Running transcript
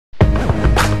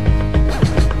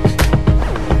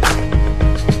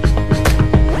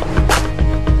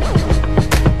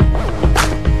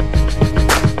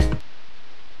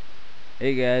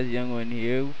Hey guys, Youngone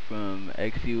here from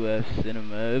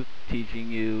XUFcinema,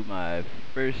 teaching you my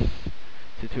first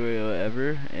tutorial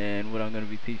ever, and what I'm going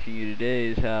to be teaching you today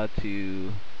is how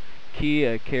to key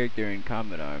a character in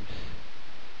Combat Arms.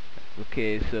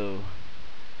 Okay, so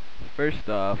first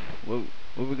off, what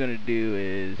we're going to do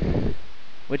is,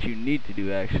 what you need to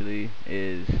do actually,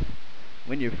 is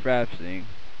when you're frapsing,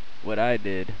 what I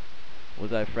did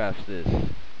was I frapsed this,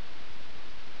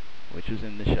 which was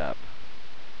in the shop.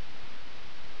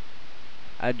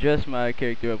 I dress my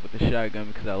character up with a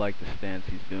shotgun because I like the stance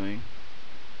he's doing.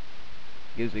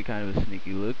 Gives it kind of a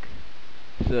sneaky look.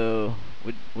 So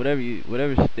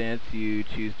whatever stance you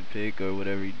choose to pick or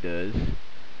whatever he does,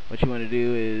 what you want to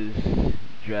do is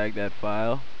drag that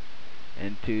file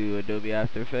into Adobe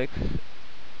After Effects.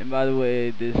 And by the way,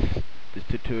 this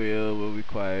tutorial will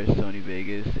require Sony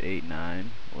Vegas 8, 9,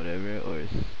 whatever,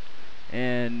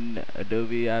 and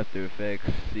Adobe After Effects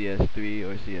CS3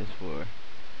 or CS4.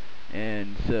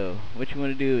 And so, what you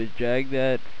want to do is drag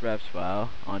that fraps file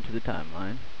onto the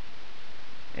timeline,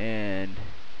 and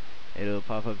it'll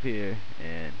pop up here,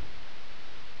 and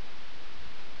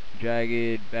drag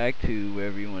it back to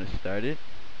wherever you want to start it.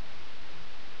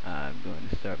 I'm going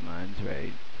to start mine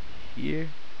right here,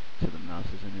 so the mouse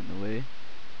isn't in the way.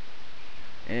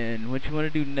 And what you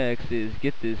want to do next is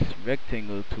get this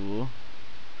rectangle tool,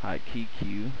 hotkey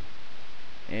Q,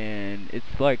 and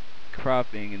it's like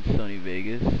cropping in Sony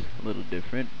Vegas, a little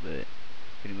different, but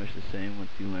pretty much the same once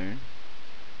you learn.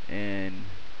 And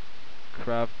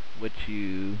crop what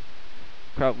you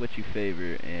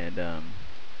favor. And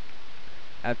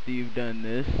after you've done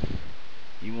this,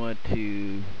 you want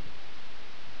to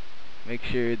make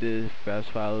sure the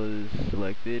fraps file is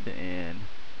selected and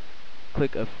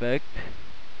click Effect,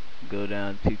 go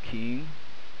down to Keying,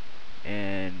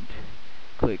 and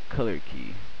click Color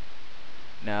Key.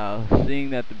 Now, seeing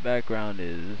that the background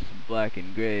is black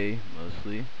and gray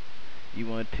mostly, you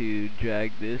want to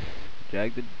drag the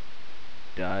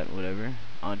dot, whatever,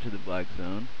 onto the black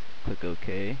zone, click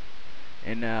OK.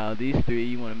 And now these three,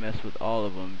 you want to mess with all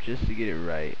of them just to get it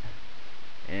right.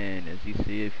 And as you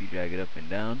see, if you drag it up and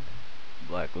down,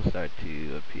 black will start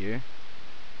to appear.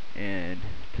 And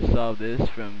to solve this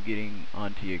from getting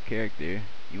onto your character,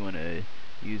 you want to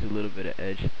use a little bit of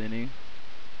edge thinning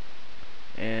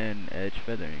and edge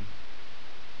feathering.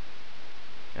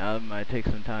 Now it might take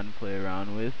some time to play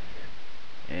around with,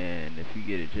 and if you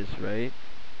get it just right,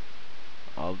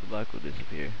 all of the black will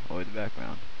disappear, or the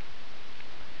background.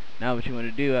 Now what you want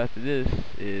to do after this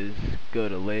is go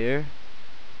to Layer,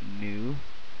 New,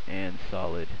 and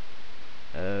Solid.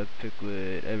 Pick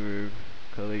whatever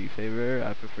color you favor.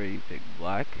 I prefer you pick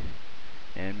black,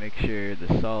 and make sure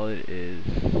the solid is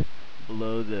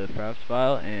below the fraps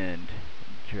file, and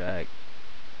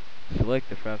select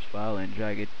the fraps file and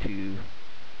drag it to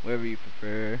wherever you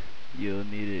prefer. You'll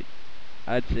need it,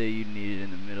 I'd say you'd need it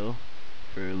in the middle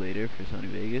for later for Sony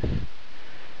Vegas.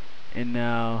 And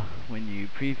now when you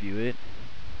preview it,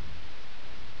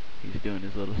 he's doing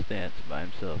his little stance by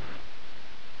himself.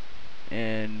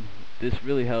 And this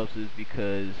really helps is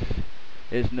because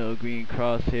there's no green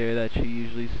crosshair that you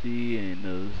usually see in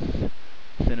those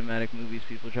cinematic movies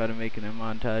people try to make in their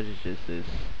montage. It's just this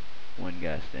one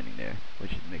guy standing there,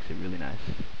 which makes it really nice.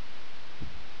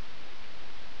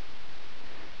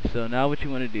 So now what you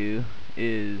want to do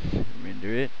is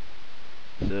render it.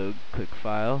 So click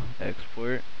File,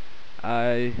 Export.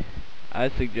 I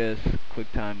suggest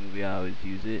QuickTime Movie. I always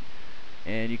use it,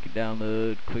 and you can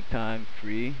download QuickTime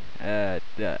free at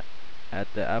the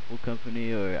Apple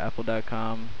company or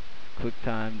apple.com,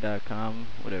 quicktime.com,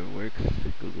 whatever works.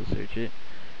 Google search it,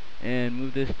 and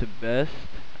move this to best.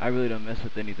 I really don't mess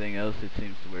with anything else. It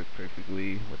seems to work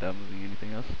perfectly without moving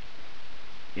anything else.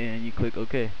 And you click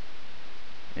OK,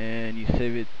 and you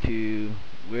save it to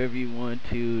wherever you want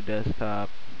to,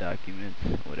 desktop, documents,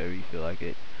 whatever you feel like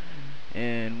it.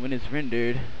 And when it's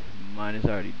rendered, mine is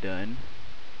already done,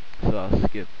 so I'll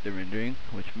skip the rendering,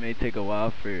 which may take a while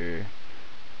for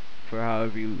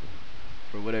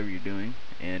whatever you're doing.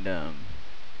 And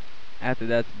after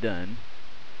that's done,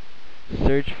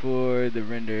 search for the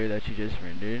render that you just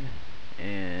rendered,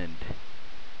 and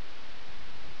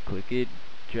click it,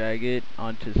 drag it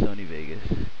onto Sony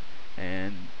Vegas,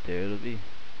 and there it'll be,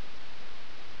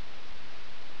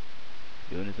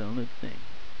 doing its own little thing.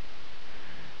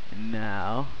 And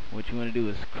now what you want to do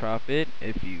is crop it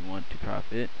if you want to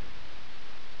crop it,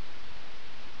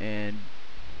 and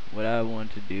what I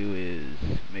want to do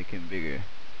is make him bigger,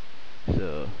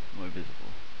 so more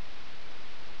visible,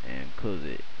 and close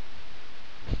it.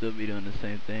 Still be doing the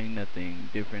same thing, nothing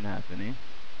different happening,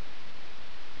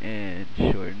 and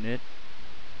shorten it,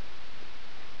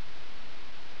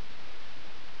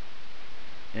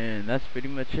 And that's pretty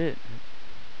much it.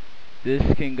 This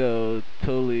can go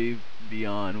totally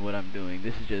beyond what I'm doing.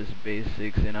 This is just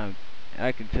basics, and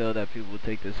I can tell that people will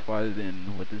take this farther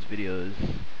than what this video is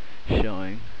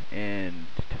showing. And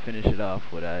to finish it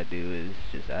off, what I do is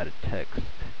just add a text,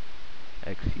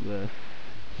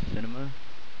 XUFcinema.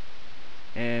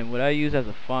 And what I use as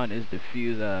a font is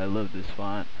Diffuse. I love this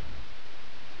font.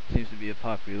 Seems to be a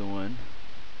popular one.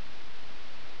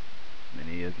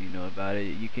 Many of you know about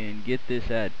it. You can get this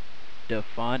at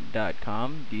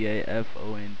dafont.com, DAFONT.com.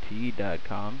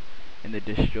 In the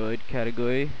destroyed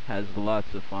category, has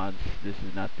lots of fonts. This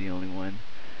is not the only one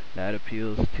that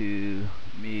appeals to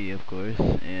me, of course.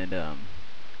 And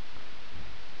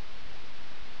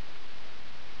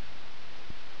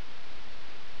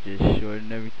just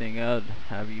shorten everything out,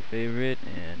 have your favorite,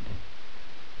 and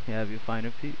you have your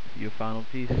final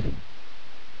piece.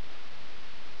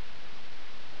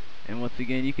 And once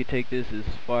again, you could take this as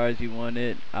far as you want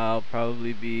it. I'll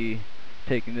probably be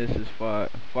taking this as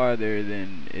farther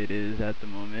than it is at the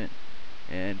moment,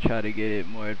 and try to get it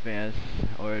more advanced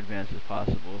as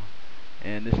possible.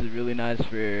 And this is really nice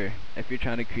for if you're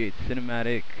trying to create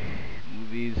cinematic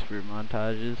movies for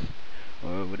montages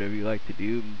or whatever you like to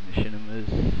do,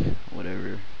 machinimas,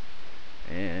 whatever.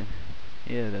 And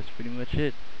yeah, that's pretty much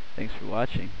it. Thanks for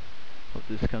watching. Hope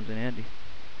this comes in handy.